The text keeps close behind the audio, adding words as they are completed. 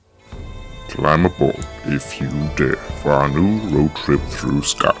Climb aboard, if you dare, for our new road trip through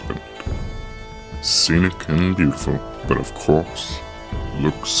Scotland. Scenic and beautiful, but of course,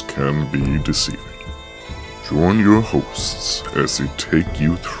 looks can be deceiving. Join your hosts as they take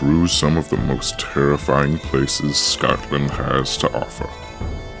you through some of the most terrifying places Scotland has to offer.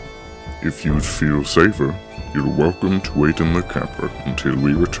 If you'd feel safer, you're welcome to wait in the camper until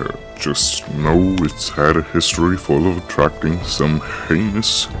we return. Just know it's had a history full of attracting some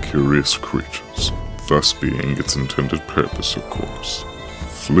heinous, curious creatures, thus being its intended purpose, of course.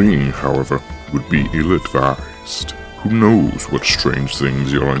 Fleeing, however, would be ill-advised. Who knows what strange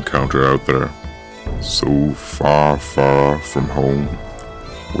things you'll encounter out there? So far, far from home,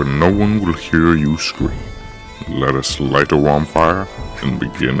 where no one will hear you scream. Let us light a warm fire and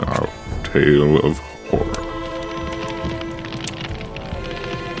begin our tale of horror.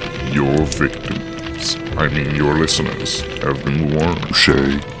 Your victims, your listeners, have been warned.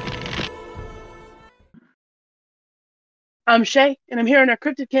 Shay. I'm Shay, and I'm here in our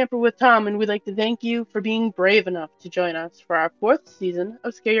cryptid camper with Tom, and we'd like to thank you for being brave enough to join us for our 4th season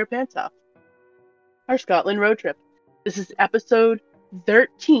of Scare Your Pants Off, our Scotland road trip. This is episode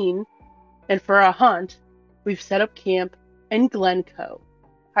 13, and for our haunt, we've set up camp in Glencoe.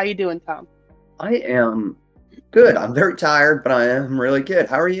 How you doing, Tom? I am good. I'm very tired, but I am really good.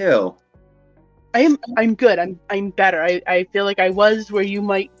 How are you? I'm good. I'm better. I feel like I was where you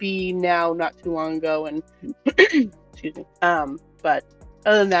might be now, not too long ago, and excuse me. But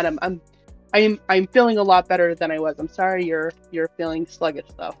other than that, I'm feeling a lot better than I was. I'm sorry you're feeling sluggish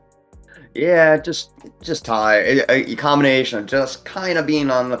though. Yeah, just tired. A combination of just kind of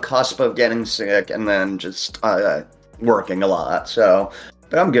being on the cusp of getting sick and then just working a lot. So,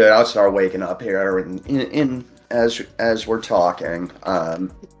 but I'm good. I'll start waking up here in as we're talking.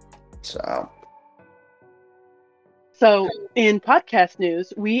 So in podcast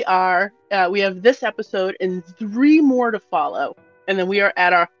news, we have this episode and 3 more to follow, and then we are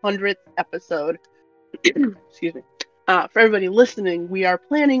at our 100th episode. Excuse me. For everybody listening, we are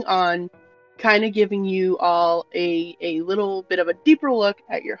planning on kind of giving you all a little bit of a deeper look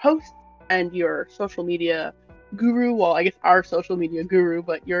at your host and your social media guru. Well, I guess our social media guru,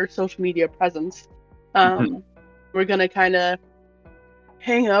 but your social media presence. We're gonna kind of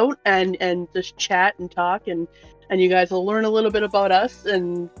hang out and just chat and talk, and you guys will learn a little bit about us,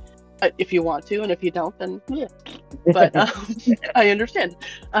 and if you want to, and if you don't, then yeah. But I understand.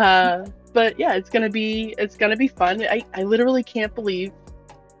 But yeah, it's gonna be fun. I literally can't believe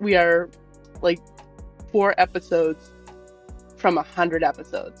we are like 4 episodes from 100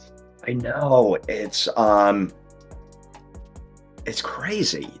 episodes. I know it's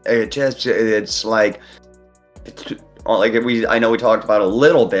crazy. It's like I know we talked about a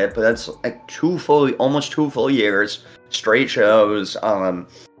little bit, but that's like almost 2 full years, straight shows. And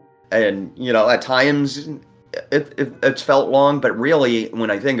at times it's felt long, but really when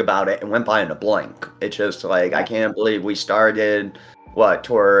I think about it, it went by in a blink. It's just like, I can't believe we started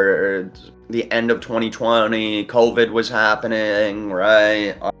towards the end of 2020. COVID was happening,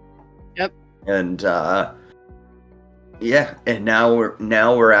 right? Yep. And yeah, and now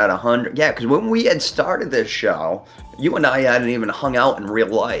we're at 100. Yeah, because when we had started this show, you and I hadn't even hung out in real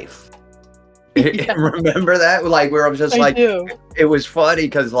life. Yeah. Remember that? Like, we were just it was funny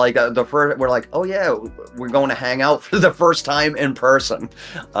because the first, we're like, oh yeah, we're going to hang out for the first time in person.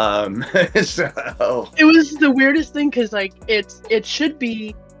 So it was the weirdest thing because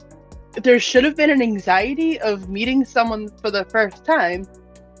there should have been an anxiety of meeting someone for the first time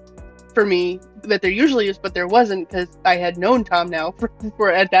for me that there usually is, but there wasn't because I had known Tom now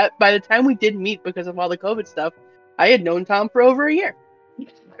for at that by the time we did meet because of all the COVID stuff. I had known Tom for over a year.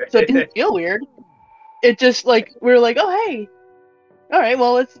 So it didn't feel weird. It just we were like, oh hey, all right,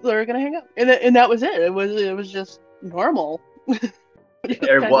 well we're gonna hang out, and that was it. It was just normal.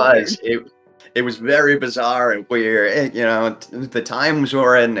 It was very bizarre and weird. The times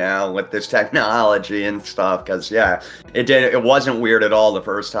we're in now with this technology and stuff. Because it wasn't weird at all the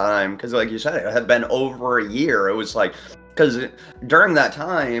first time. Because like you said, it had been over a year. It was like because during that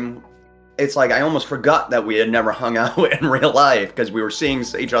time, it's like I almost forgot that we had never hung out in real life because we were seeing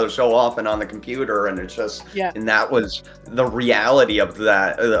each other so often on the computer, and it's just and that was the reality of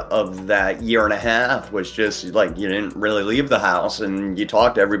that year and a half, was just like you didn't really leave the house and you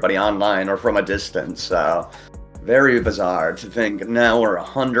talked to everybody online or from a distance. So very bizarre to think now we're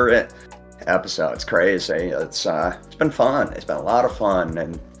 100 episodes. Crazy. It's been fun. It's been a lot of fun,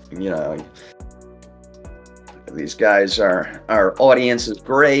 and these guys our audience is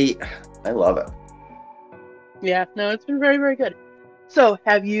great. I love it. Yeah, no, it's been very, very good. So,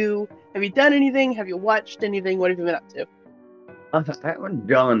 have you done anything? Have you watched anything? What have you been up to? I haven't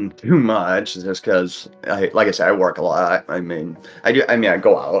done too much just because, like I said, I work a lot. I mean, I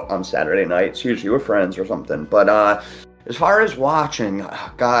go out on Saturday nights, usually with friends or something. But as far as watching,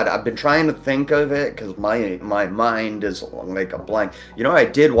 God, I've been trying to think of it because my mind is like a blank. You know what I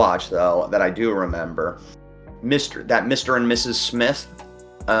did watch though that I do remember, Mr. and Mrs. Smith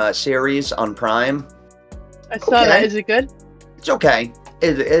series on Prime. I saw that. Is it good? It's okay.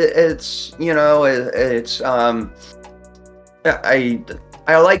 It's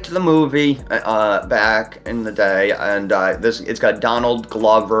I liked the movie back in the day, and it's got Donald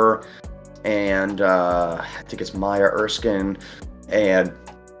Glover and I think it's Maya Erskine, and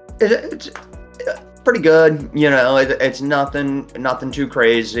it's pretty good. It's nothing too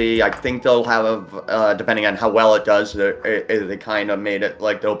crazy. I think they'll have depending on how well it does, they kind of made it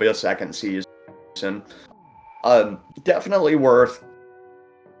like there'll be a second season. Definitely worth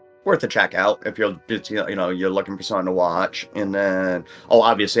a check out if you're just you're looking for something to watch. And then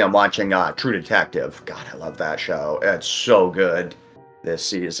obviously I'm watching True Detective. God, I love that show. It's so good this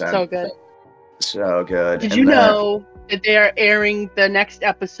season. So good. Did you know that they are airing the next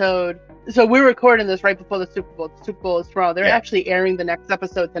episode? So we're recording this right before the Super Bowl. The Super Bowl is tomorrow. They're actually airing the next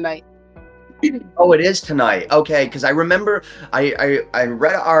episode tonight. Oh, it is tonight. Okay, because I remember I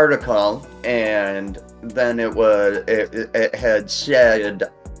read an article, and then it had said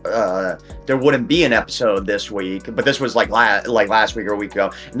there wouldn't be an episode this week, but this was like last week or a week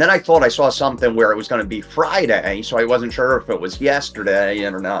ago. And then I thought I saw something where it was going to be Friday, so I wasn't sure if it was yesterday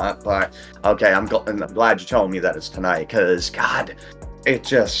or not. But okay, I'm glad you told me that it's tonight, because God, it's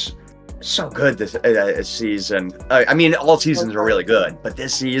just so good this season. I mean, all seasons are really good, but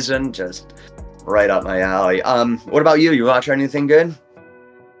this season just right up my alley. What about you? You watch anything good?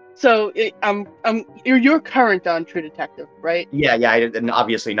 So you're current on True Detective, right? Yeah, and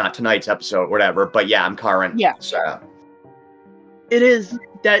obviously not tonight's episode, whatever. But yeah, I'm current. Yeah. So it is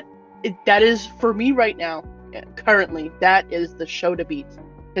that is for me right now. Currently, that is the show to beat,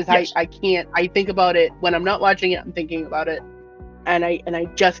 because I can't. I think about it when I'm not watching it. I'm thinking about it, and I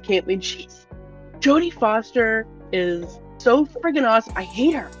just can't. Jodie Foster is so friggin' awesome. I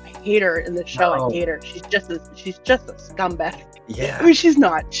hate her in the show. I hate her. She's just a scumbag. Yeah. I mean, she's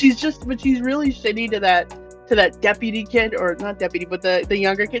not. But she's really shitty to that deputy kid, or not deputy, but the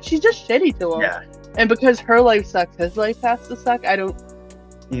younger kid. She's just shitty to him. Yeah. And because her life sucks, his life has to suck. I don't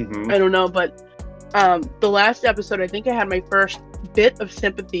know. But the last episode, I think I had my first bit of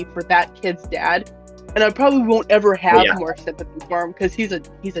sympathy for that kid's dad, and I probably won't ever have more sympathy for him because he's a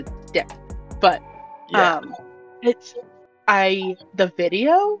dick. But the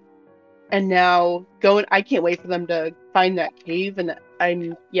video. And now I can't wait for them to find that cave. And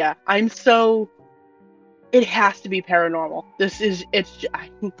I'm so, it has to be paranormal.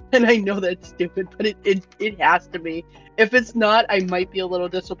 And I know that's stupid, but it has to be. If it's not, I might be a little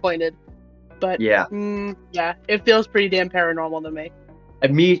disappointed. But it feels pretty damn paranormal to me.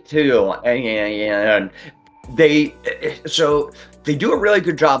 Me too. And they do a really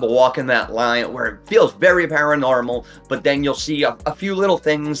good job of walking that line where it feels very paranormal, but then you'll see a few little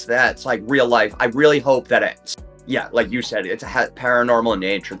things that's like real life. I really hope that it's, like you said, it's paranormal in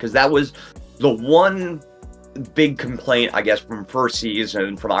nature, because that was the one big complaint, I guess, from first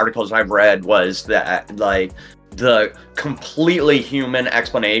season, from articles I've read, was that like the completely human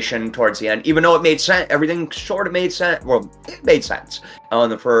explanation towards the end, even though it made sense, everything sort of made sense. Well, it made sense on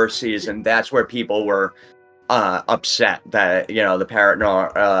the first season. That's where people were upset that the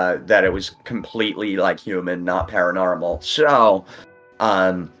paranormal that it was completely like human, not paranormal. So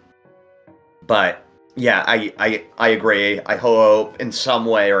but yeah, I agree. I hope in some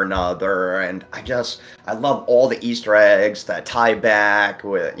way or another, and I love all the Easter eggs that tie back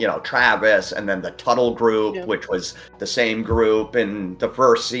with Travis, and then the Tuttle group, which was the same group in the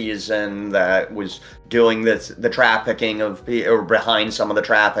first season that was doing the trafficking or behind some of the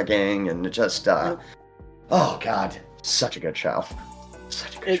trafficking, and it just oh God, such a good show.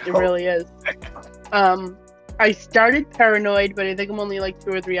 It really is. I started Paranoid, but I think I'm only like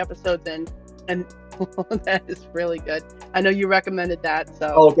 2 or 3 episodes in, and that is really good. I know you recommended that,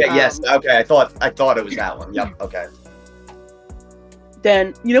 so. Okay. Yes. Okay. I thought it was that one. Yep. Okay.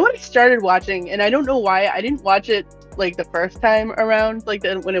 Then you know what I started watching, and I don't know why I didn't watch it like the first time around, like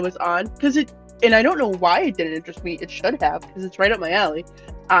when it was on, and I don't know why it didn't interest me. It should have, because it's right up my alley.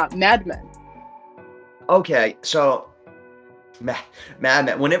 Mad Men. Okay, so Mad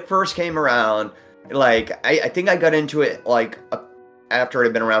Men, when it first came around, like I think I got into it like after it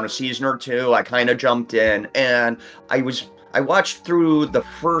had been around a season or 2. I kind of jumped in, and I watched through the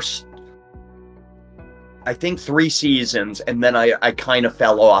first, I think, 3 seasons, and then I kind of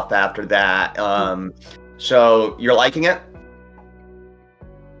fell off after that. So you're liking it?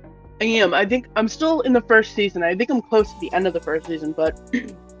 I am. I think I'm still in the first season. I think I'm close to the end of the first season, but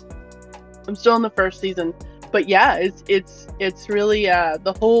I'm still in the first season. But yeah, it's really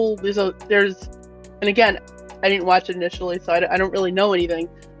the whole and again, I didn't watch it initially, so I don't really know anything.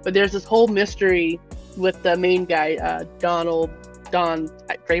 But there's this whole mystery with the main guy, Don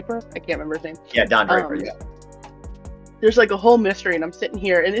Draper. I can't remember his name. Yeah, Don Draper. Yeah. There's like a whole mystery, and I'm sitting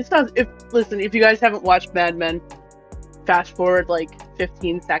here, and it's not. If you guys haven't watched Mad Men, fast forward like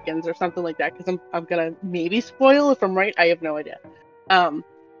 15 seconds or something like that, because I'm gonna maybe spoil if I'm right. I have no idea.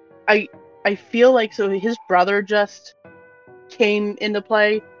 I feel like so his brother just came into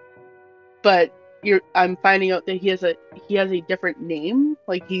play, but I'm finding out that he has a different name.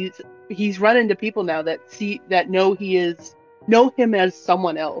 Like he's run into people now that know him as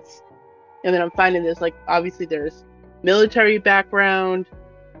someone else, and then I'm finding this like obviously there's military background.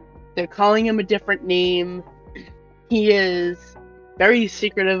 They're calling him a different name. He is very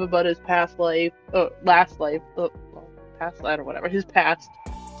secretive about his past life, past life or whatever, his past.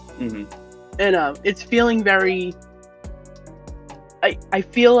 Mm-hmm. And it's feeling very. I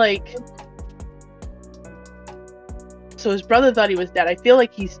feel like. So his brother thought he was dead. I feel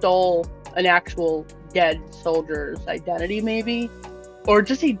like he stole an actual dead soldier's identity, maybe, or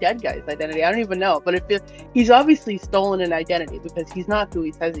just a dead guy's identity. I don't even know. But he's obviously stolen an identity because he's not who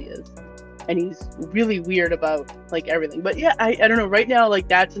he says he is, and he's really weird about like everything. But yeah, I don't know. Right now, like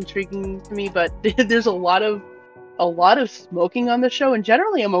that's intriguing to me. But there's a lot of smoking on the show, and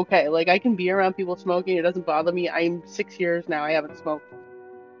generally I'm okay. Like I can be around people smoking; it doesn't bother me. I'm 6 years now; I haven't smoked,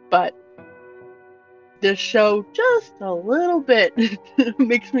 but this show just a little bit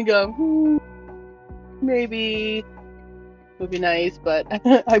makes me go, maybe it would be nice, but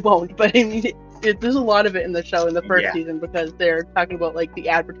I won't. But I mean, there's a lot of it in the show in the first season because they're talking about like the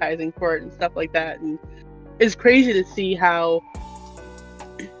advertising for it and stuff like that, and it's crazy to see how.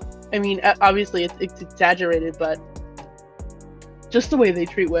 I mean, obviously it's exaggerated, but just the way they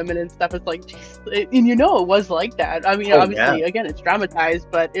treat women and stuff, it's like, geez, and it was like that. I mean, obviously, again, it's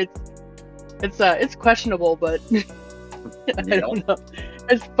dramatized, but it's questionable, but I don't know.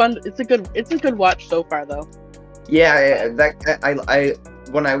 It's fun. It's a good watch so far, though. Yeah, I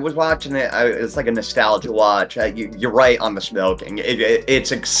when I was watching it, it's like a nostalgia watch. You're right on the smoking.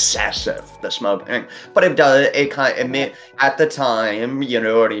 It's excessive, the smoking, but it does. At the time, you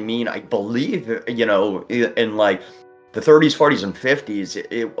know what I mean. I believe, in like the 30s, 40s, and 50s,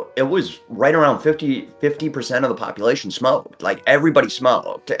 it was right around 50% of the population smoked. Like everybody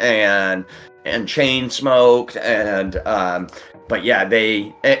smoked and chain smoked but yeah,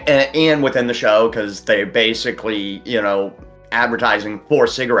 they and within the show because they basically advertising for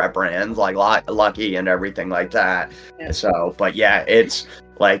cigarette brands like Lucky and everything like that. Yeah. So, but yeah, it's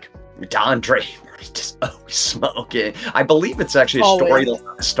like Don Draper just always smoking. I believe it's actually a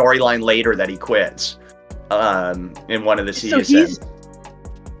storyline later that he quits in one of the seasons. So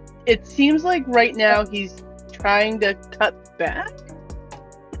it seems like right now he's trying to cut back.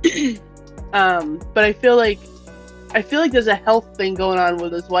 But I feel like there's a health thing going on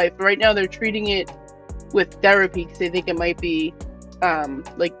with his wife. Right now they're treating it with therapy because they think it might be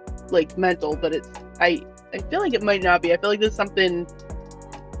like mental, but I feel like it might not be. I feel like there's something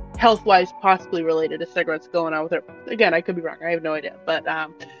health-wise possibly related to cigarettes going on with her. Again, I could be wrong. I have no idea. But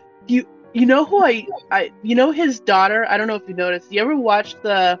you know who his daughter? I don't know if you noticed. You ever watched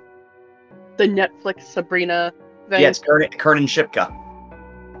the Netflix Sabrina thing? Yeah, it's Kernan Shipka.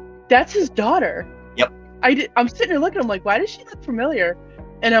 That's his daughter. Yep. I'm sitting there looking. I'm like, why does she look familiar?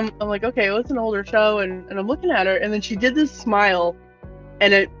 And I'm like, okay, well, it's an older show, and I'm looking at her, and then she did this smile,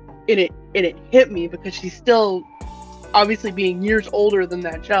 and it hit me because she's still obviously being years older than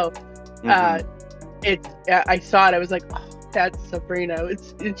that show. I saw it. I was like, oh, that's Sabrina.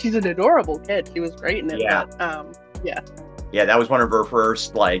 She's an adorable kid. She was great in it. Yeah. But, Yeah, that was one of her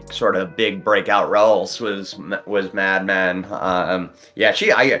first like sort of big breakout roles was Mad Men. I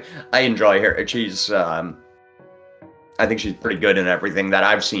enjoy her. She's I think she's pretty good in everything that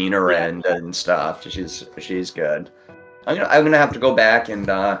I've seen her in and stuff. She's good. I'm gonna have to go back and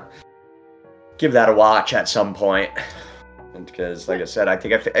give that a watch at some point because, like I said, I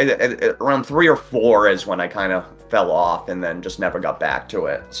think around 3 or 4 is when I kind of fell off and then just never got back to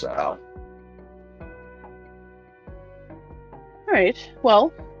it. So. All right.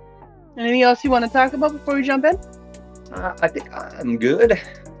 Well, anything else you want to talk about before we jump in? I think I'm good.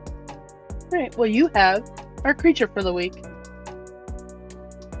 All right. Well, you have our creature for the week.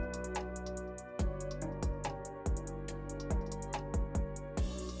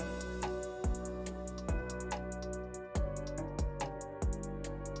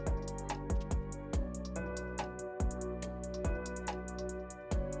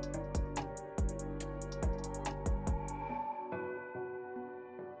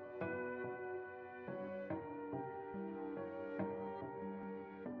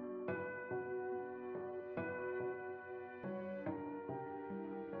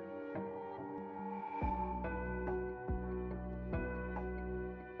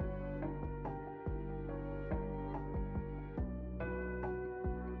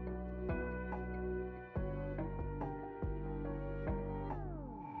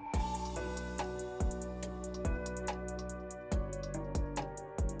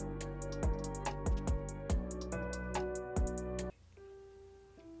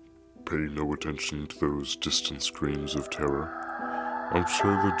 pay no attention to those distant screams of terror.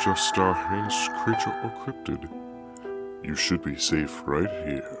 Outside the just a heinous creature or cryptid. You should be safe right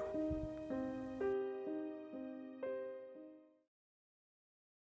here.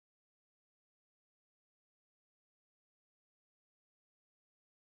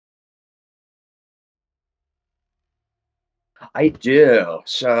 I do.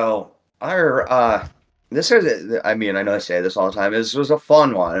 So, this is, I mean, I know I say this all the time. This was a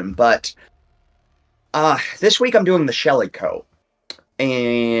fun one, but this week I'm doing the Glencoe.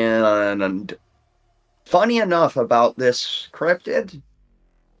 And funny enough about this cryptid,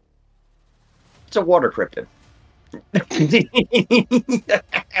 it's a water cryptid.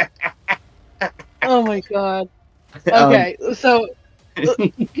 Oh my god. Okay, so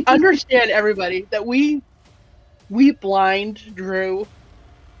understand, everybody, that we blind drew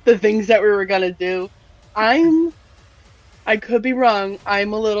the things that we were gonna do. I could be wrong.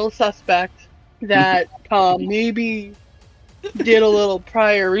 I'm a little suspect that Tom maybe did a little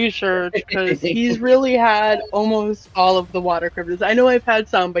prior research, because he's really had almost all of the water cryptids. I know I've had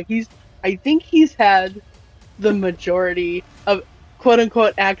some, but I think he's had the majority of, quote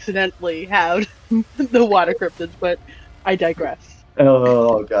unquote, accidentally had the water cryptids, but I digress.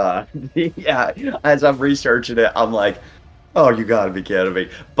 Oh god. Yeah, as I'm researching it, I'm like, oh, you gotta be kidding me.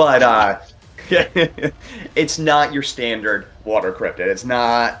 But it's not your standard water cryptid. It's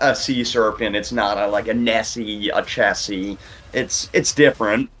not a sea serpent. It's not like a Nessie, a Chessie. It's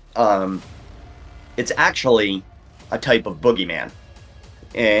different. It's actually a type of boogeyman.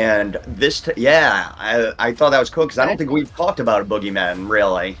 And I thought that was cool because I don't think we've talked about a boogeyman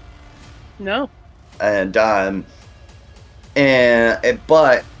really. No.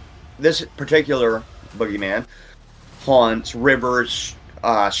 But this particular boogeyman haunts rivers,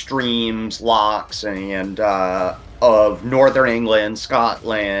 streams, lochs, and of northern England,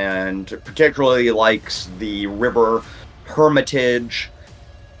 Scotland, particularly likes the river Hermitage,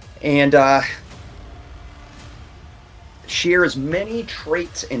 and shares many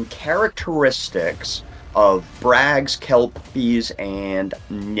traits and characteristics of brags, kelpies, and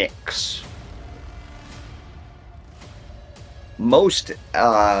nicks. Most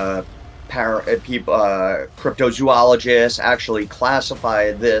cryptozoologists actually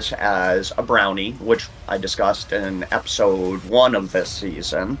classify this as a brownie, which I discussed in episode 1 of this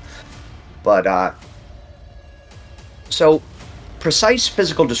season. But, so, precise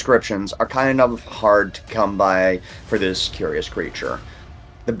physical descriptions are kind of hard to come by for this curious creature.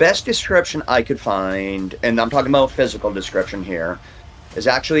 The best description I could find, and I'm talking about physical description here, is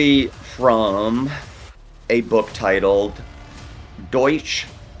actually from a book titled Deutsche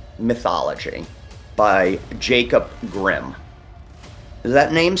Mythology by Jacob Grimm. Does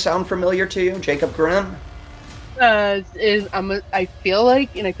that name sound familiar to you, Jacob Grimm? I feel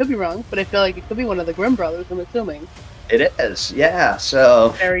like, and I could be wrong, but I feel like it could be one of the Grimm brothers, I'm assuming. It is, yeah.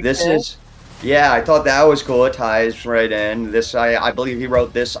 So Very this cool. I thought that was cool. It ties right in. I believe he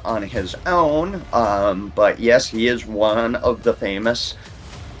wrote this on his own. But yes, he is one of the famous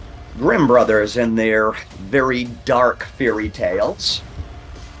Grimm brothers in their very dark fairy tales.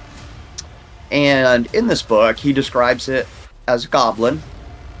 And in this book, he describes it as goblin,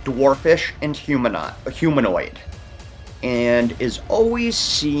 dwarfish, and humanoid, and is always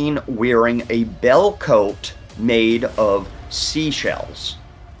seen wearing a bell coat made of seashells,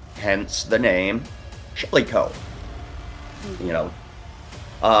 hence the name Glencoe. You know,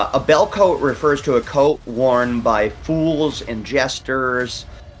 a bell coat refers to a coat worn by fools and jesters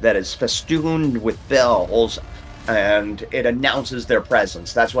that is festooned with bells, and it announces their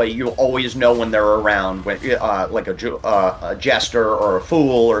presence. That's why you always know when they're around, when, like a jester or a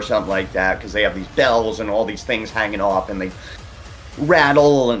fool or something like that, because they have these bells and all these things hanging off, and they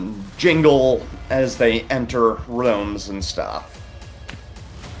rattle and jingle as they enter rooms and stuff.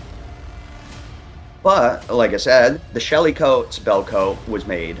 But, like I said, the Glencoe's bell coat was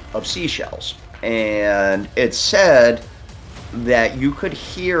made of seashells. And it's said that you could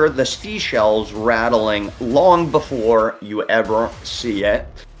hear the seashells rattling long before you ever see it.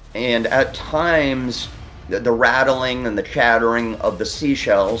 And at times, the rattling and the chattering of the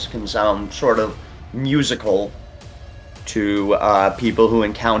seashells can sound sort of musical to people who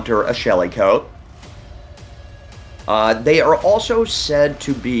encounter a Glencoe. They are also said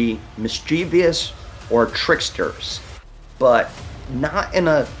to be mischievous or tricksters, but not in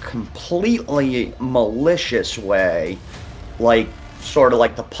a completely malicious way, like sort of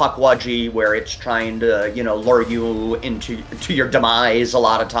like the Pukwudgie, where it's trying to, lure you into your demise a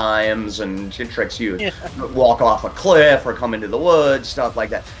lot of times, and it tricks you to walk off a cliff or come into the woods, stuff like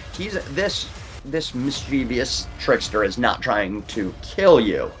that. This mischievous trickster is not trying to kill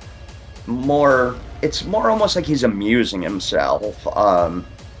you. more. It's more almost like he's amusing himself.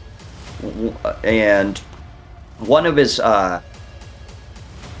 And one of his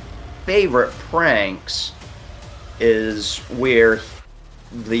favorite pranks is where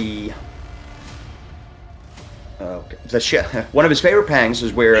one of his favorite pranks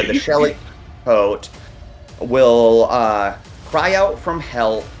is where the Shelly coat will cry out for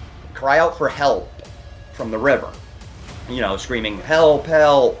help from the river. Screaming help,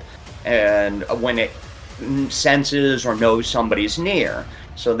 help, and when it senses or knows somebody's near.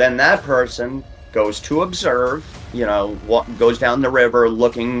 So then that person goes to observe, goes down the river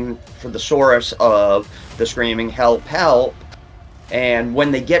looking for the source of the screaming help, help. And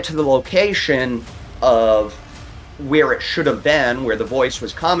when they get to the location of where it should have been, where the voice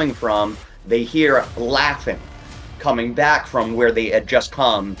was coming from, they hear laughing coming back from where they had just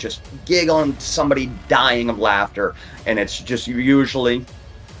come, just giggling, somebody dying of laughter. And it's just usually,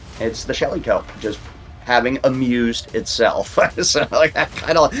 it's the Shelly Cope just having amused itself. So like, I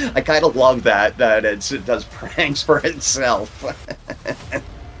kind of love that it does pranks for itself.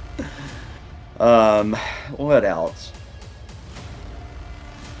 What else?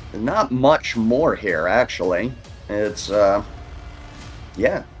 Not much more here, actually. It's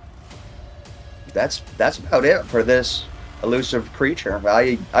yeah. That's about it for this elusive creature.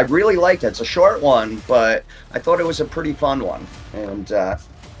 I really liked it. It's a short one, but I thought it was a pretty fun one, and I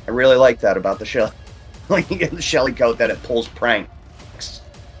really like that about the Shelly. The Shelly Coat, that it pulls pranks.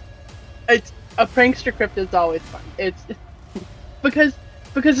 It's a prankster crypt is always fun. It's because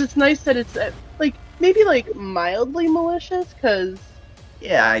it's nice that it's maybe mildly malicious, because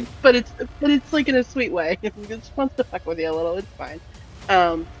yeah, but it's like in a sweet way. It just wants to fuck with you a little. It's fine.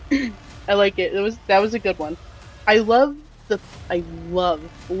 I like it. That was a good one. I love the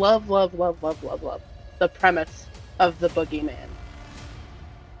premise of the boogeyman.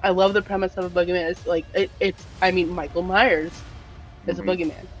 I love the premise of a boogeyman. It's like Michael Myers is a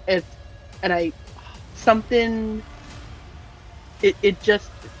boogeyman. It just,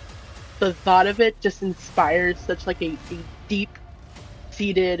 the thought of it just inspires such a deep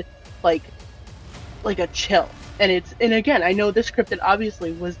seated like a chill. And again, I know this cryptid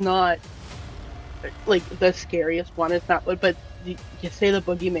obviously was not the scariest one. It's not, but you say the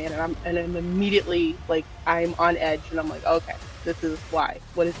boogeyman, and I'm immediately I'm on edge, and I'm like, okay, this is why.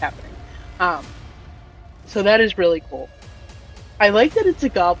 What is happening? So that is really cool. I like that it's a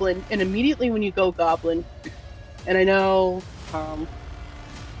goblin, and immediately when you go goblin, and I know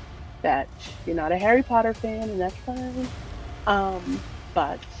that you're not a Harry Potter fan, and that's fine.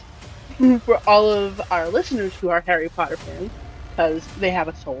 But for all of our listeners who are Harry Potter fans, because they have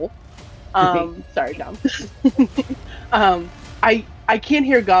a soul. Sorry, Dom. I can't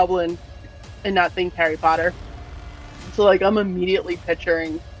hear goblin and not think Harry Potter. So I'm immediately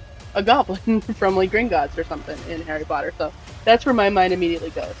picturing a goblin from Gringotts or something in Harry Potter. So that's where my mind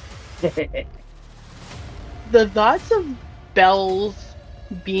immediately goes. The thoughts of bells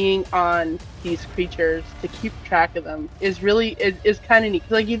being on these creatures to keep track of them is kind of neat.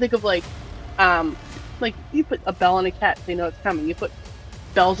 Cause you think of you put a bell on a cat so you know it's coming. You put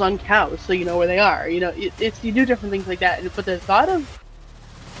bells on cows so you know where they are. You do different things like that. But the thought of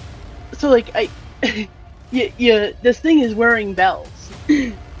this thing is wearing bells.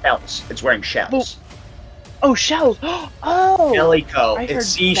 Bells. It's wearing shells. Oh, shells! Oh! Glencoe. It's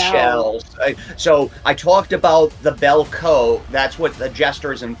seashells. So I talked about the bell coat. That's what the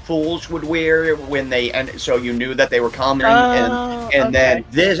jesters and fools would wear when they, and so you knew that they were coming. And then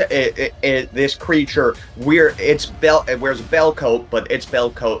this creature, it wears a bell coat, but its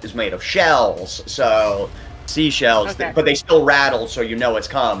bell coat is made of shells. So seashells, but they still rattle, so you know it's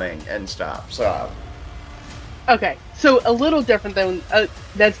coming and stuff. So. Okay, so a little different than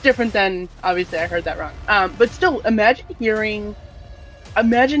that's different than, obviously I heard that wrong. But still, imagine hearing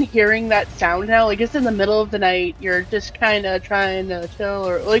that sound now. It's in the middle of the night. You're just kind of trying to chill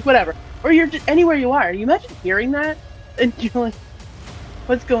or whatever, or you're just anywhere you are. You imagine hearing that, and you're like,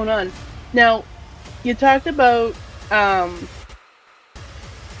 "What's going on?" Now, you talked about the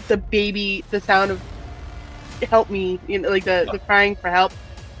sound of "help me," the crying for help.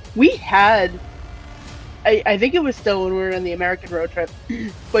 We had. I think it was still when we were on the American road trip,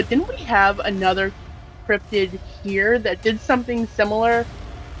 but didn't we have another cryptid here that did something similar?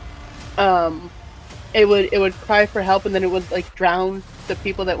 It would cry for help, and then it would drown the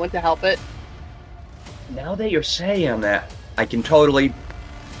people that went to help it. Now that you're saying that, I can totally.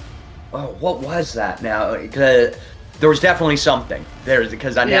 Oh, what was that now? Because there was definitely something there.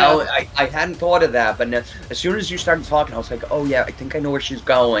 Because I hadn't thought of that, but as soon as you started talking, I was like, oh yeah, I think I know where she's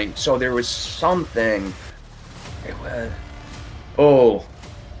going. So there was something. It was. Oh,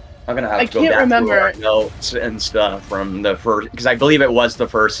 I'm gonna have I to go can't back remember. through our notes and stuff from the first, because I believe it was the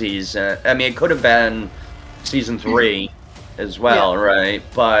first season. I mean, it could have been season 3 as well, right?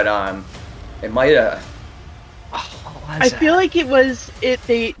 But it might have. I feel like it was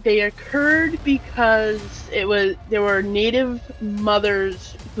they occurred because there were native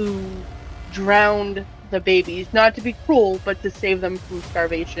mothers who drowned the babies, not to be cruel, but to save them from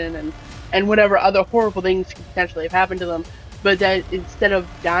starvation and whatever other horrible things could potentially have happened to them. But that instead of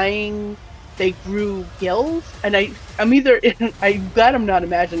dying, they grew gills. And I'm glad I'm not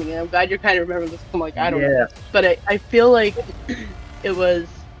imagining it. I'm glad you're kind of remembering this. I'm like, I don't know. But I feel like it was.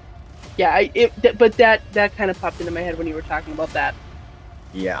 Yeah, but that kind of popped into my head when you were talking about that.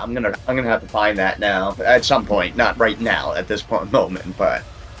 Yeah, I'm gonna have to find that now at some point, not right now at this moment, but.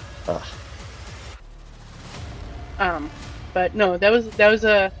 But no, that was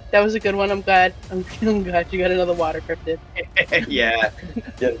a good one. I'm glad you got another water cryptid. Yeah,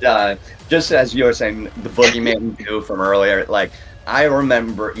 just as you were saying, the boogeyman too from earlier, like. I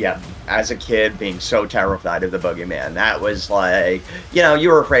remember, as a kid being so terrified of the boogeyman. That was like, you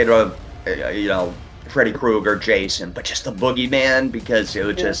were afraid of, Freddy Krueger, Jason, but just the boogeyman, because it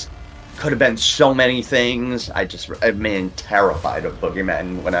was just could have been so many things. I mean, terrified of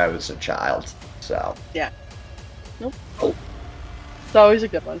boogeyman when I was a child. So yeah, nope. Oh. It's always a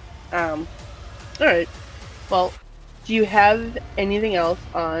good one. All right. Well, do you have anything else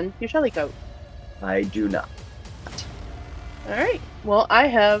on your Shelly coat? I do not. All right. Well, I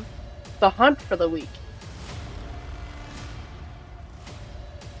have the hunt for the week.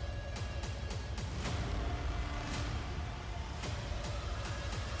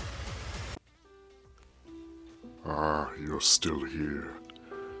 Ah, you're still here.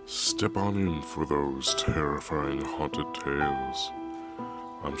 Step on in for those terrifying haunted tales.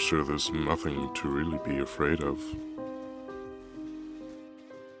 I'm sure there's nothing to really be afraid of.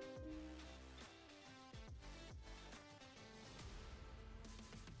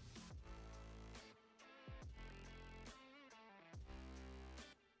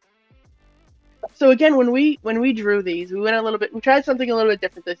 So again, when we drew these, we tried something a little bit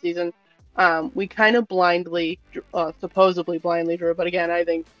different this season. We kind of supposedly blindly drew, but again, I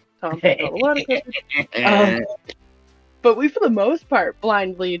think Tom drew a lot of cryptids. But we, for the most part,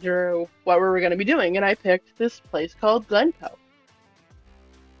 blindly drew what we were going to be doing, and I picked this place called Glencoe.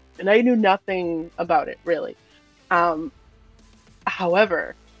 And I knew nothing about it, really.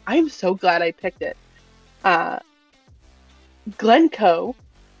 However, I'm so glad I picked it. Glencoe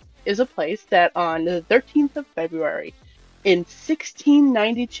is a place that on the 13th of February in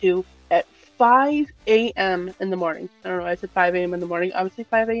 1692 at 5 a.m. in the morning. I don't know why I said 5 a.m. in the morning. Obviously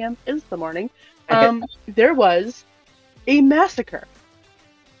 5 a.m. is the morning. There was a massacre.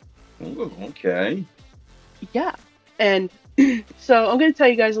 Ooh, okay. Yeah. And so I'm going to tell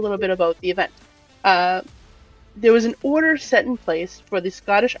you guys a little bit about the event. There was an order set in place for the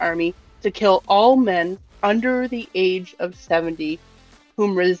Scottish Army to kill all men under the age of 70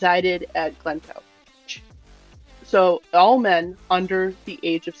 whom resided at Glencoe. So all men under the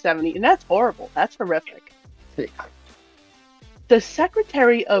age of 70, and that's horrible. That's horrific. The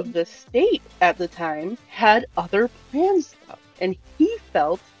Secretary of the State at the time had other plans, though, and he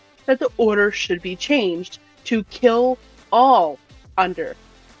felt that the order should be changed to kill all under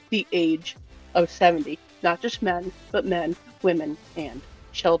the age of 70. Not just men, but men, women, and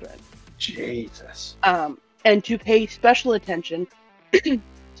children. Jesus. And to pay special attention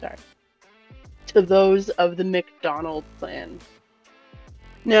to those of the MacDonald clan.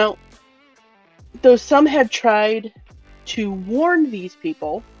 Now, though some had tried to warn these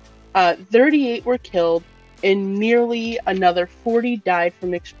people, 38 were killed and nearly another 40 died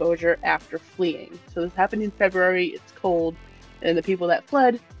from exposure after fleeing. So this happened in February, it's cold, and the people that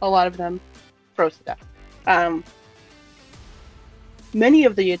fled, a lot of them froze to death. Many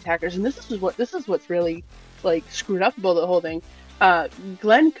of the attackers, and this is what's really screwed up about the whole thing.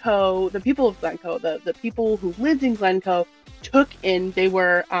 Glencoe, the people of Glencoe, the people who lived in Glencoe, they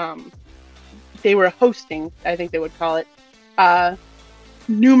were hosting, I think they would call it,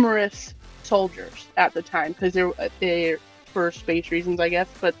 numerous soldiers at the time, because they for space reasons, I guess,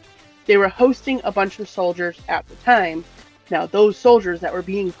 but they were hosting a bunch of soldiers at the time. Now, those soldiers that were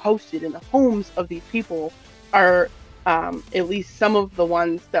being hosted in the homes of these people are at least some of the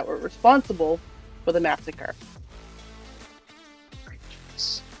ones that were responsible for the massacre.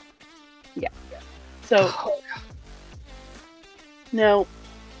 Yeah. So now,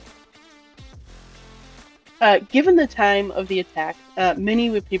 given the time of the attack, many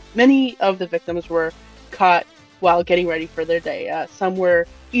of the victims were caught while getting ready for their day. Some were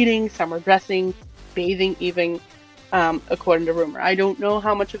eating, some were dressing, bathing even. according to rumor. I don't know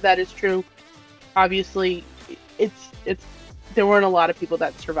how much of that is true. Obviously, it's there weren't a lot of people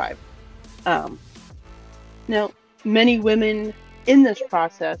that survived. Now, many women in this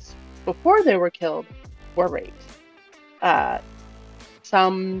process, before they were killed, were raped.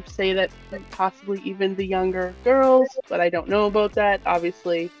 Some say that possibly even the younger girls, but I don't know about that.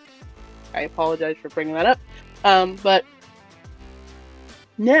 Obviously, I apologize for bringing that up. But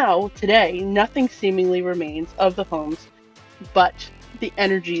now, today, nothing seemingly remains of the homes but the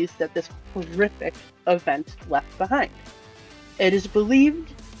energies that this horrific event left behind. It is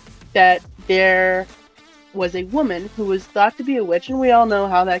believed that there was a woman who was thought to be a witch, and we all know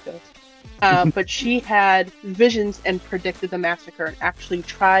how that goes. But she had visions and predicted the massacre and actually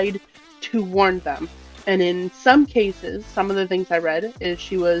tried to warn them. And in some cases, some of the things I read is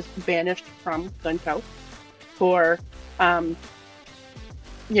she was banished from Glencoe for, telling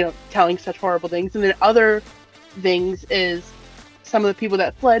such horrible things. And then other things is some of the people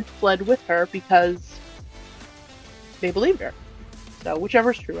that fled with her because they believed her. So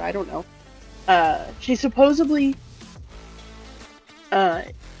whichever's true, I don't know. She supposedly,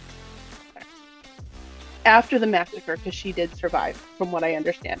 after the massacre, because she did survive, from what I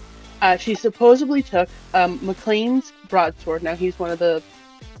understand, she supposedly took McLean's broadsword. Now, he's one of the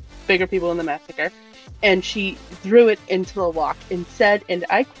bigger people in the massacre, and she threw it into the lock and said, and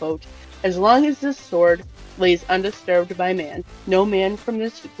I quote, "As long as this sword lays undisturbed by man, no man from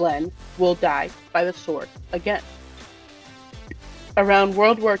this Glen will die by the sword again." Around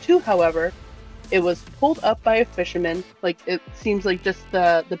World War II, however, it was pulled up by a fisherman. Like, it seems like just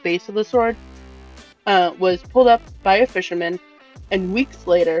the base of the sword was pulled up by a fisherman, and weeks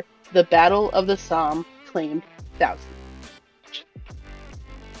later, the Battle of the Somme claimed thousands.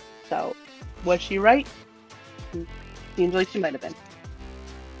 So, was she right? Seems like she might have been.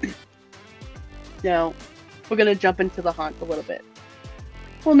 Now, we're going to jump into the haunt a little bit.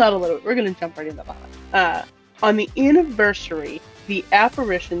 Well, not a little bit. We're going to jump right into the haunt. On the anniversary, the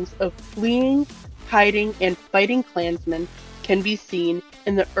apparitions of fleeing, hiding, and fighting Klansmen can be seen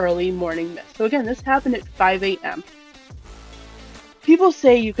in the early morning mist. So again, this happened at 5 a.m. People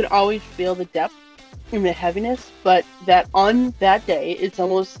say you could always feel the depth and the heaviness, but that on that day, it's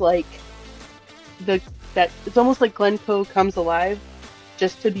almost like Glencoe comes alive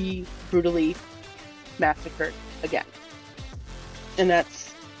just to be brutally massacred again. And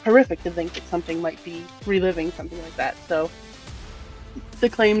that's horrific to think that something might be reliving something like that. So the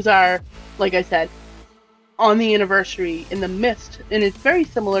claims are, like I said, on the anniversary in the mist, and it's very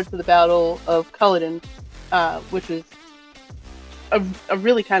similar to the Battle of Culloden, which is a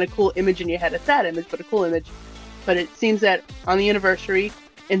really kind of cool image in your head. A sad image, but a cool image. But it seems that on the anniversary,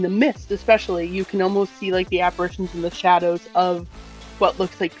 in the mist especially, you can almost see like the apparitions and the shadows of what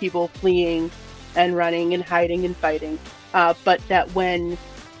looks like people fleeing and running and hiding and fighting. But that when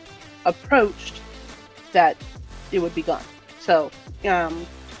approached, that it would be gone. So, I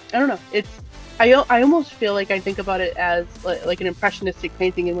don't know. I almost feel like I think about it as like an impressionistic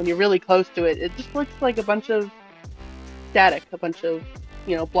painting, and when you're really close to it, it just looks like a bunch of static, a bunch of,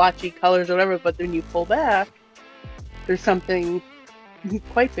 blotchy colors or whatever, but when you pull back, there's something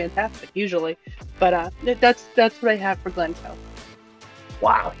quite fantastic, usually. But that's what I have for Glencoe.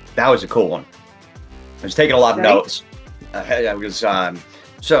 Wow, that was a cool one. I was taking a lot of notes. I was,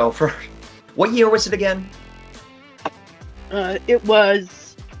 so for, what year was it again? It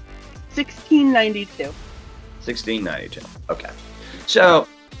was 1692. 1692. Okay. So,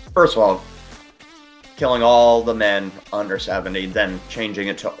 first of all, killing all the men under 70, then changing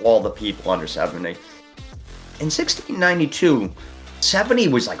it to all the people under 70. In 1692, 70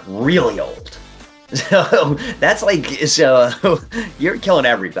 was like really old. So that's like, so you're killing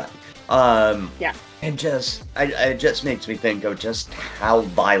everybody. Yeah. And it just makes me think of just how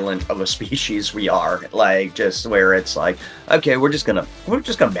violent of a species we are. Like, just where it's like, okay, we're just gonna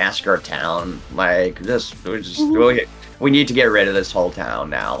massacre a town. Like, we need to get rid of this whole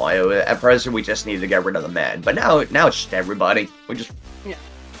town now. At present, we just need to get rid of the men. But now it's just everybody. We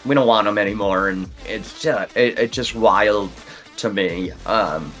don't want them anymore, and it's just wild to me.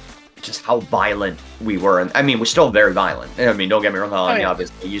 Just how violent we were. And I mean, we're still very violent. I mean, don't get me wrong.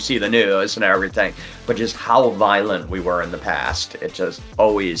 Obviously, you see the news and everything, but just how violent we were in the past, it just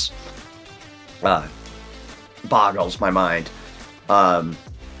always boggles my mind.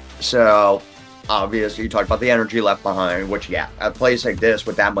 So obviously, you talked about the energy left behind, which, yeah, a place like this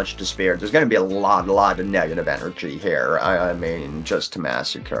with that much despair, there's going to be a lot of negative energy here. I mean, just to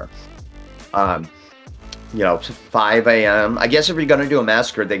massacre. 5 a.m. I guess if you're going to do a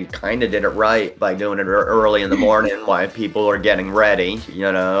massacre, they kind of did it right by doing it early in the morning while people are getting ready.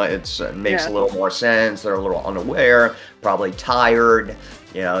 It makes a little more sense. They're a little unaware, probably tired,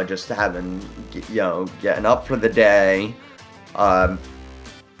 just getting up for the day.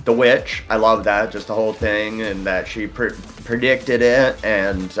 The witch, I love that, just the whole thing, and that she predicted it,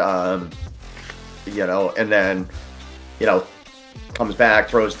 and, and then, comes back,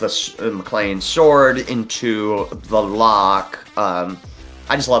 throws the McLean's sword into the lock. I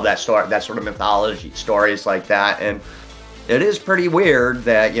just love that story, that sort of mythology, stories like that, and it is pretty weird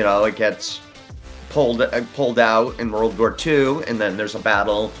that, it gets pulled out in World War II, and then there's a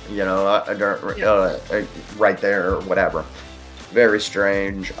battle, right there, or whatever. Very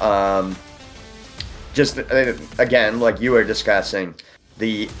strange. Just again, like you were discussing,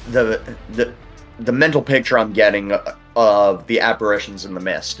 the mental picture I'm getting of the apparitions in the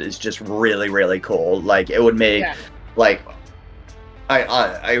mist is just really, really cool. Like it would make I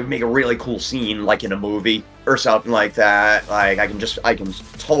would make a really cool scene, like in a movie or something like that. Like I can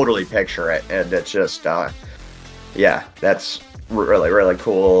totally picture it, and it's just that's really, really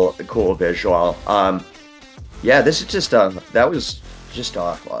cool visual. Yeah, this is just that was just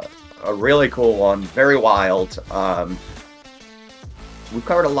a really cool one, very wild. We've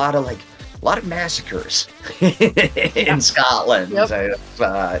covered a lot of massacres in Scotland. Yep.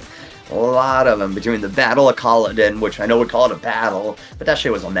 A lot of them, between the Battle of Culloden, which I know we call it a battle, but that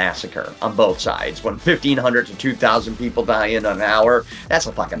shit was a massacre on both sides. When 1,500 to 2,000 people die in an hour, that's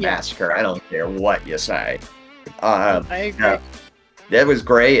a fucking massacre. I don't care what you say. I agree. It was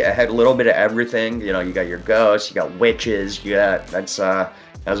great. It had a little bit of everything. You got your ghosts, you got witches, that was a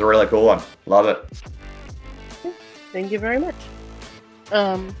really cool one. Love it. Thank you very much.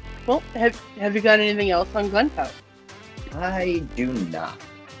 Well, have you got anything else on Glencoe? I do not.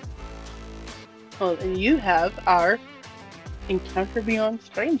 Well, and you have our Encounter Beyond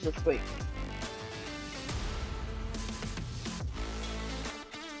Strange this week.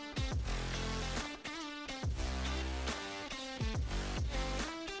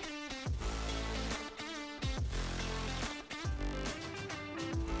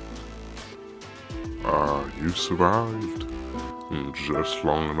 You survived. Just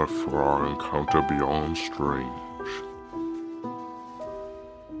long enough for our encounter beyond strange.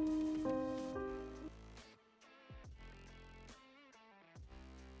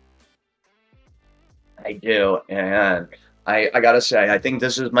 I do, and I gotta say, I think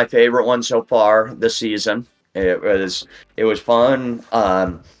this is my favorite one so far this season. It was fun.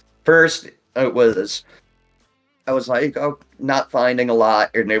 First, I was like, not finding a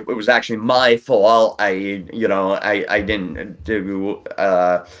lot, and it was actually my fault. I didn't do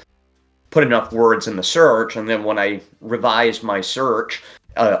put enough words in the search, and then when I revised my search,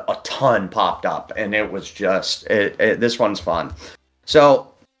 a ton popped up, and it was just this one's fun.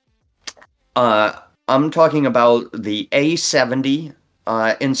 So, I'm talking about the A70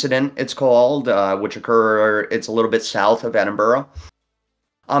 incident. It's called, which occurred. It's a little bit south of Edinburgh.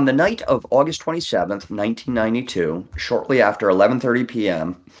 On the night of August 27th, 1992, shortly after 11:30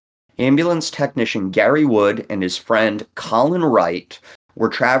 p.m., ambulance technician Gary Wood and his friend Colin Wright were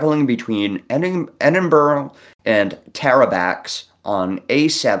traveling between Edinburgh and Tarabacks on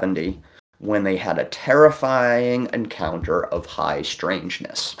A70 when they had a terrifying encounter of high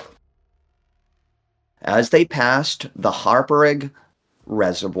strangeness. As they passed the Harperig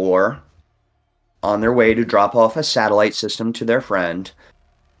Reservoir on their way to drop off a satellite system to their friend,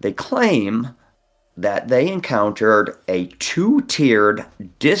 they claim that they encountered a two-tiered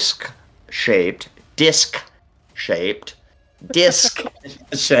disc-shaped that's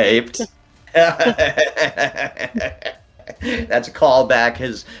a callback.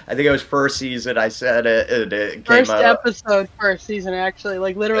 I think it was first season. I said it came first episode, first season, actually,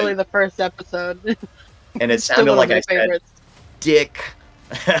 like literally the first episode. And it sounded like I said dick.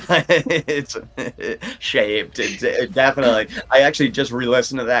 It's shaped. It definitely. I actually just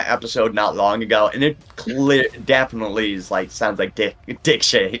re-listened to that episode not long ago, and it definitely is sounds like dick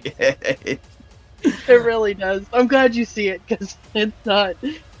shape. It really does. I'm glad you see it, because it's not.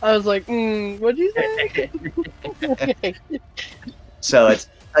 I was like, what'd you say? Okay. So it's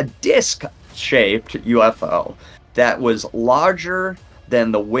a disc-shaped UFO that was larger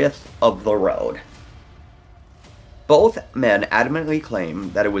than the width of the road. Both men adamantly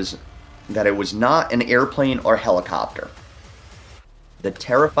claim that it was not an airplane or helicopter. The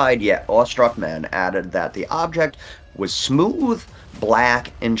terrified yet awestruck men added that the object was smooth,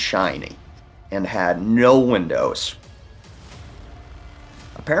 black, and shiny, and had no windows.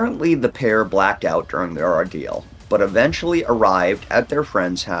 Apparently, the pair blacked out during their ordeal, but eventually arrived at their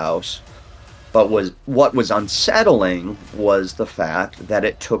friend's house But what was unsettling was the fact that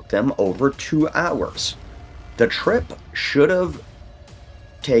it took them over 2 hours. The trip should have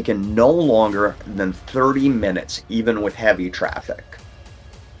taken no longer than 30 minutes, even with heavy traffic.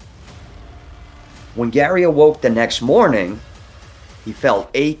 When Gary awoke the next morning, he felt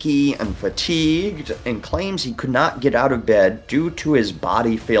achy and fatigued and claims he could not get out of bed due to his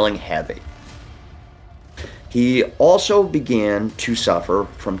body feeling heavy. He also began to suffer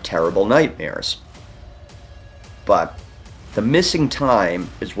from terrible nightmares. But the missing time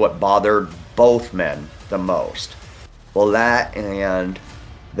is what bothered both men the most. Well, that and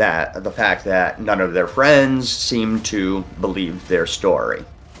the fact that none of their friends seemed to believe their story.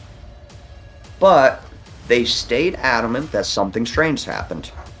 But they stayed adamant that something strange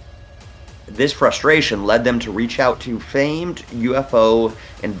happened. This frustration led them to reach out to famed UFO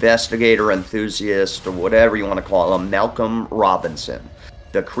investigator enthusiast, or whatever you want to call him, Malcolm Robinson,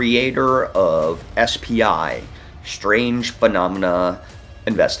 the creator of SPI, Strange Phenomena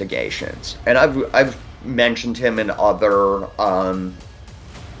Investigations. And I've mentioned him in other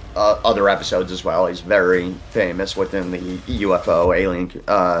episodes as well. He's very famous within the UFO alien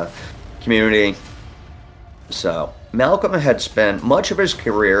community. So Malcolm had spent much of his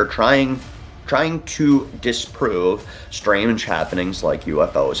career trying to disprove strange happenings like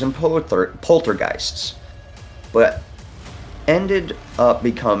UFOs and poltergeists, but ended up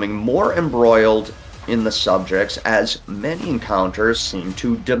becoming more embroiled in the subjects as many encounters seemed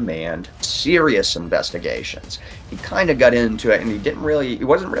to demand serious investigations. He kind of got into it, and he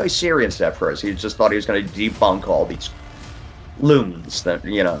wasn't really serious at first. He just thought he was going to debunk all these loons that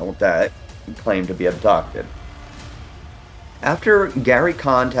claimed to be abducted. After Gary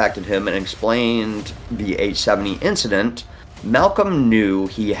contacted him and explained the 870 incident, Malcolm knew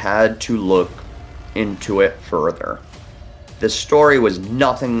he had to look into it further. This story was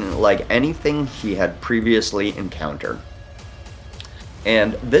nothing like anything he had previously encountered.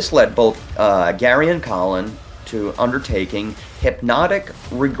 And this led both Gary and Colin to undertaking hypnotic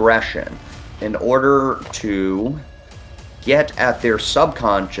regression in order to get at their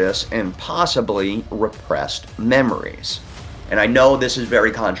subconscious and possibly repressed memories. And I know this is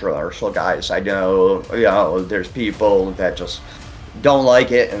very controversial, guys. I know, there's people that just don't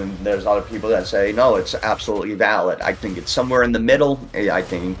like it, and there's other people that say, no, it's absolutely valid. I think it's somewhere in the middle. I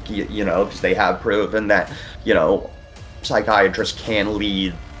think, because they have proven that, psychiatrists can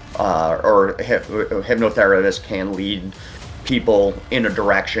lead, or hypnotherapists can lead people in a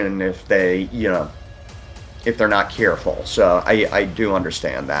direction if they, if they're not careful. So I do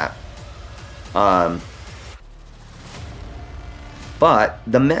understand that. But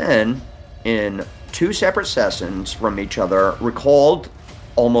the men, in 2 separate sessions from each other, recalled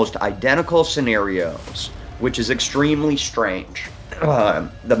almost identical scenarios, which is extremely strange.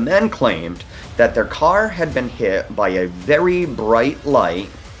 The men claimed that their car had been hit by a very bright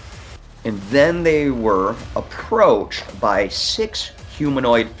light, and then they were approached by 6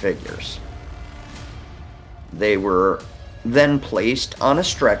 humanoid figures. They were then placed on a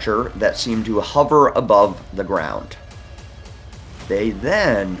stretcher that seemed to hover above the ground. They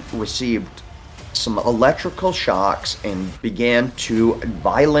then received some electrical shocks and began to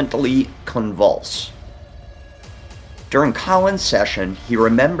violently convulse. During Colin's session, he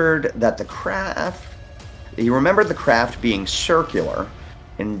remembered the craft being circular,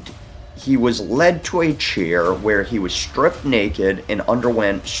 and he was led to a chair where he was stripped naked and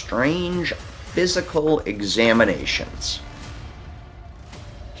underwent strange physical examinations.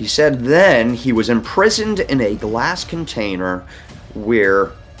 He said then he was imprisoned in a glass container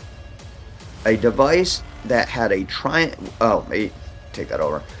where a device that had He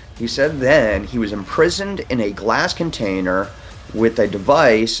said then he was imprisoned in a glass container with a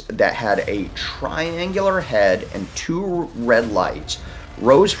device that had a triangular head and 2 red lights,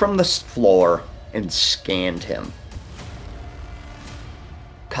 rose from the floor and scanned him.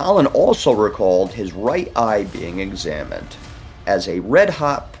 Colin also recalled his right eye being examined, as a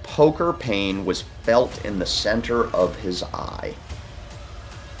red-hot poker pain was felt in the center of his eye.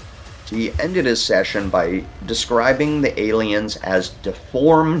 He ended his session by describing the aliens as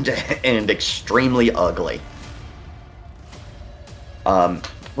deformed and extremely ugly.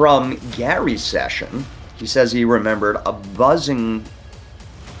 From Gary's session, he says he remembered a buzzing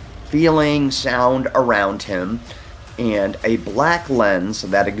feeling sound around him and a black lens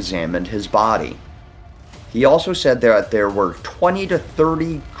that examined his body. He also said that there were 20 to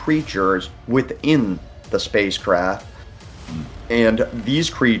 30 creatures within the spacecraft, and these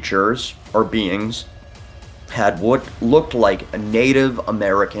creatures, or beings, had what looked like Native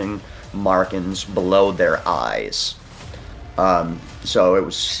American markings below their eyes. So it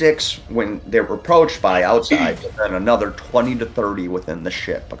was 6 when they were approached by outside, and then another 20 to 30 within the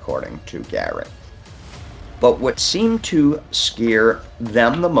ship, according to Garrett. But what seemed to scare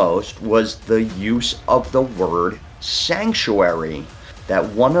them the most was the use of the word sanctuary that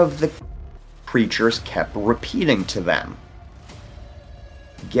one of the creatures kept repeating to them.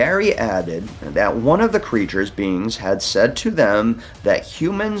 Gary added that one of the creature's beings had said to them that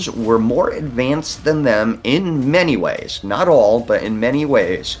humans were more advanced than them in many ways, not all, but in many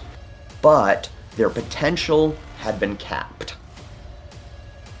ways, but their potential had been capped.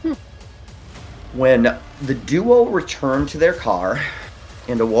 When the duo returned to their car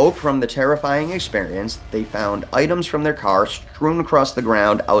and awoke from the terrifying experience, they found items from their car strewn across the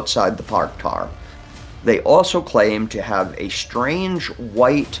ground outside the parked car. They also claimed to have a strange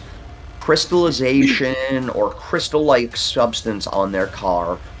white crystallization or crystal-like substance on their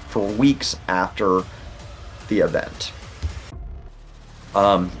car for weeks after the event.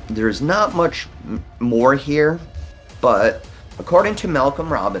 There's not much more here, but according to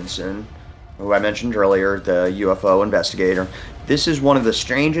Malcolm Robinson, who I mentioned earlier, the UFO investigator, this is one of the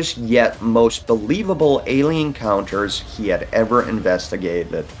strangest yet most believable alien encounters he had ever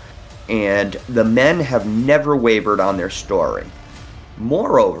investigated, and the men have never wavered on their story.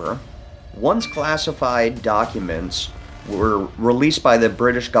 Moreover, once classified documents were released by the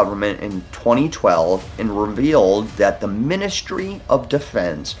British government in 2012 and revealed that the Ministry of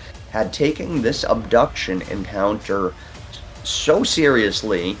Defense had taken this abduction encounter so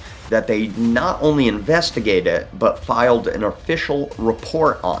seriously that they not only investigated it, but filed an official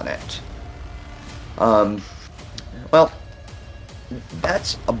report on it. Well,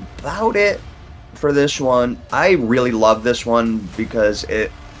 that's about it for this one. I really love this one because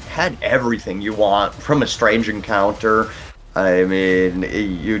it had everything you want from a strange encounter. I mean,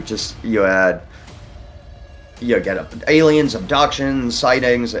 you get aliens, abductions,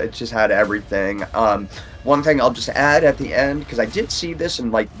 sightings. It just had everything. One thing I'll just add at the end, because I did see this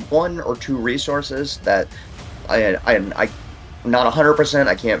in like 1 or 2 resources that I'm not 100%.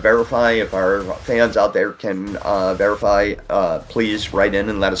 I can't verify. If our fans out there can verify, please write in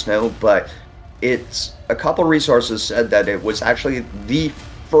and let us know. But it's a couple resources said that it was actually the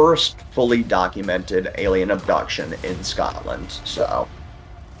first fully documented alien abduction in Scotland. So,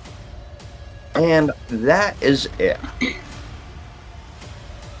 and that is it.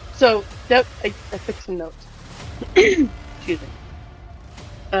 So that I took some notes. Excuse me.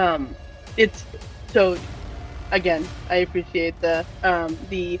 It's so. Again, I appreciate the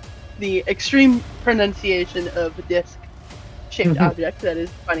extreme pronunciation of disc-shaped object. That is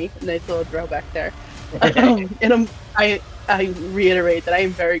funny. Nice little throwback there. And I reiterate that I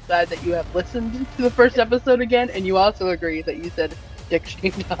am very glad that you have listened to the first episode again, and you also agree that you said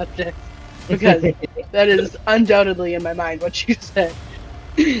dick-shaped objects, because that is undoubtedly in my mind what you said.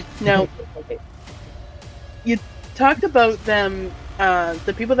 Now, you talked about them.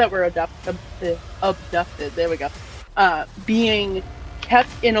 The people that were abducted, there we go, being kept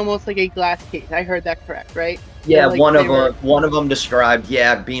in almost like a glass case. I heard that correct, right? Yeah, like one of them described,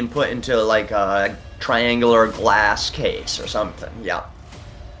 being put into like a triangular glass case or something. Yeah.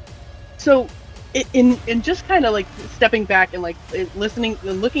 So, in just kind of like stepping back and like listening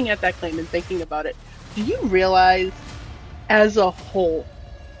and looking at that claim and thinking about it, do you realize, as a whole,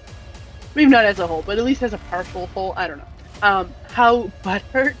 maybe not as a whole, but at least as a partial whole, I don't know, how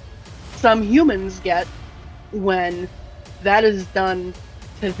butthurt some humans get when that is done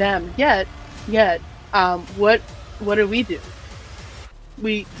to them? Yet, what do we do?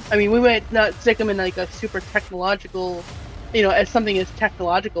 We might not stick them in like a super technological, as something as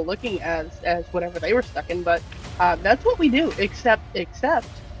technological looking as whatever they were stuck in, but that's what we do. Except,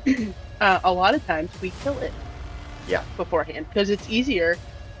 a lot of times we kill it. Yeah. Beforehand, because it's easier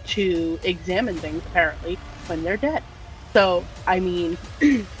to examine things apparently when they're dead. So, I mean,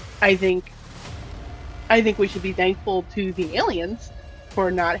 I think we should be thankful to the aliens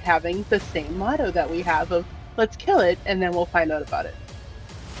for not having the same motto that we have of let's kill it and then we'll find out about it.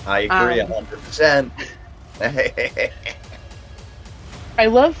 I agree 100%. I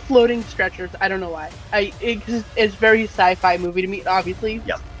love floating stretchers. I don't know why. It's very sci-fi movie to me. Obviously,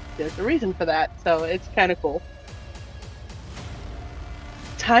 yep. There's a reason for that, so it's kind of cool.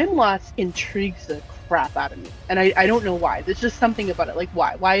 Time loss intrigues the crap out of me, and I don't know why. There's just something about it. Like,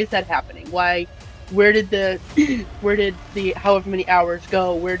 why is that happening? Where did the however many hours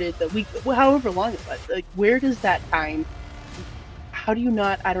go? Where did the week, however long it was, like, where does that time, how do you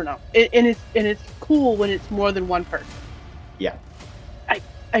not, I don't know. And it's cool when it's more than one person. Yeah.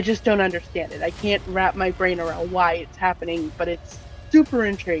 I just don't understand it. I can't wrap my brain around why it's happening, but it's super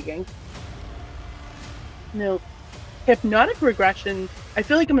intriguing. No. hypnotic regression, I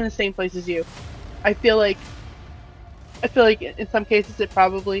feel like I'm in the same place as you. I feel like in some cases it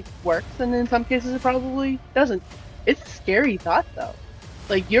probably works, and in some cases it probably doesn't. It's a scary thought, though.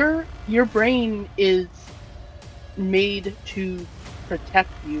 Like your brain is made to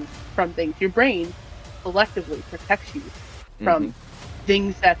protect you from things. Your brain selectively protects you from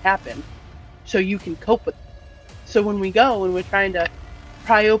things that happen, so you can cope with them. So when we're trying to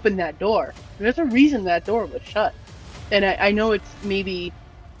pry open that door, there's a reason that door was shut. And I know it's maybe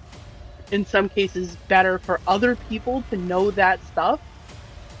in some cases better for other people to know that stuff,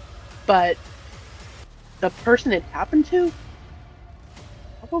 but the person it happened to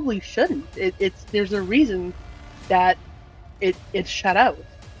probably shouldn't. There's a reason that it's shut out.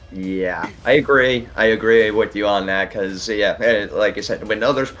 Yeah, I agree. I agree with you on that because, yeah, like I said, we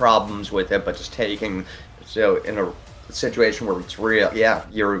know there's problems with it, but just taking in a situation where it's real, yeah,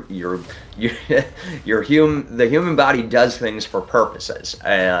 the human body does things for purposes,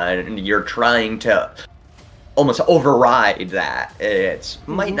 and you're trying to almost override that. It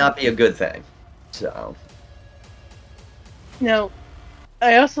might not be a good thing. So now,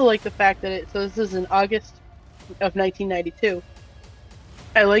 I also like the fact that this is in August of 1992.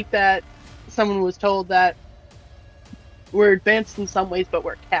 I like that someone was told that we're advanced in some ways, but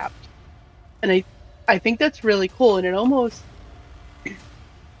we're capped. And I think that's really cool. And it almost,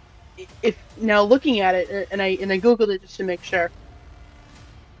 if now looking at it, and I Googled it just to make sure,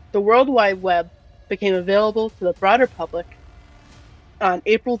 the World Wide Web became available to the broader public on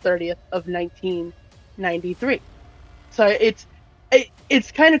April 30th of 1993. So it's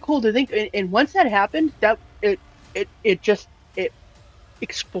kind of cool to think. And once that happened, that it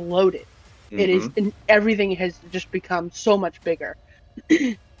exploded. It is, and everything has just become so much bigger.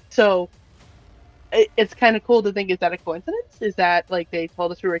 So it's kind of cool to think, is that a coincidence? Is that like they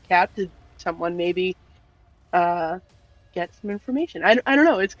told us we were capped? Did someone maybe get some information? I don't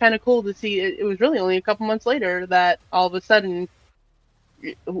know. It's kind of cool to see. It was really only a couple months later that all of a sudden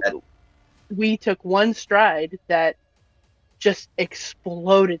we took one stride that just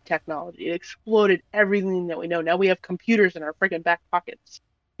exploded technology. It exploded everything that we know. Now we have computers in our freaking back pockets.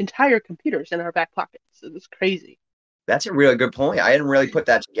 Entire computers in our back pockets. It's crazy. That's a really good point. I didn't really put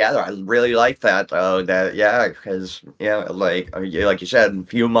that together. I really like that, though. Because like you said, a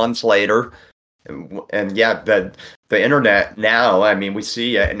few months later, and yeah, the internet now. I mean, we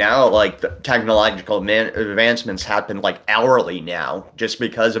see it now. Like the technological advancements happen like hourly now, just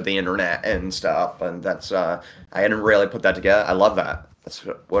because of the internet and stuff. And that's I didn't really put that together. I love that.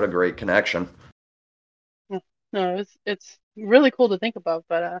 What a great connection. No, it's really cool to think about,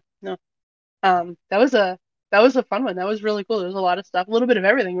 but no, that was a fun one. That was really cool. There was a lot of stuff, a little bit of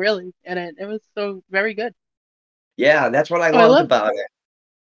everything, really, and it was so very good. Yeah, that's what I loved about it.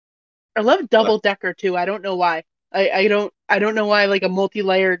 I love double decker too. I don't know why. I don't know why, like a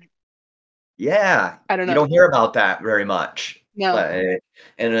multi-layered. Yeah, I don't know. You don't hear about that very much. No.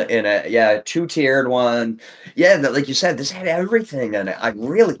 In a two-tiered one. Yeah, like you said, this had everything in it. I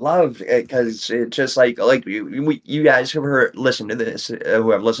really loved it because it just like you guys who have listened to this,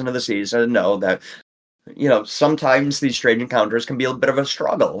 who have listened to the season, know that sometimes these strange encounters can be a bit of a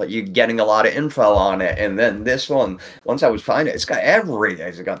struggle. You're getting a lot of info on it, and then this one, once I was finding it's got everything.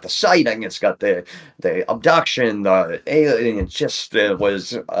 It's got the sighting, it's got the abduction, the alien. It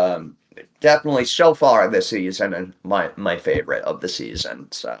was definitely so far this season and my favorite of the season.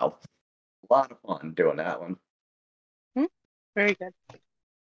 So a lot of fun doing that one. Very good.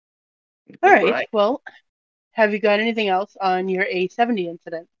 All right. Well, have you got anything else on your A70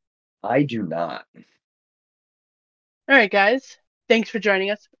 incident? I do not. All right, guys. Thanks for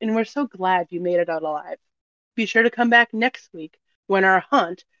joining us, and we're so glad you made it out alive. Be sure to come back next week when our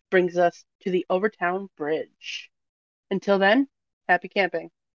hunt brings us to the Overtown Bridge. Until then, happy camping.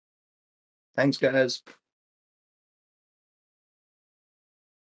 Thanks, guys.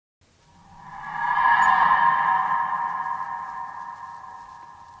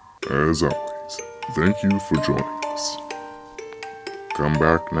 As always, thank you for joining us. Come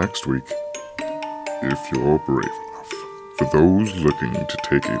back next week if you're brave enough. For those looking to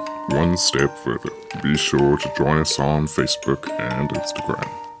take it one step further, be sure to join us on Facebook and Instagram.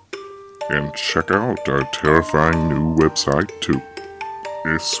 And check out our terrifying new website too,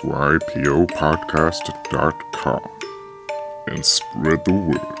 sypopodcast.com. And spread the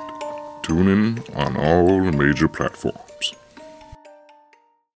word. Tune in on all major platforms.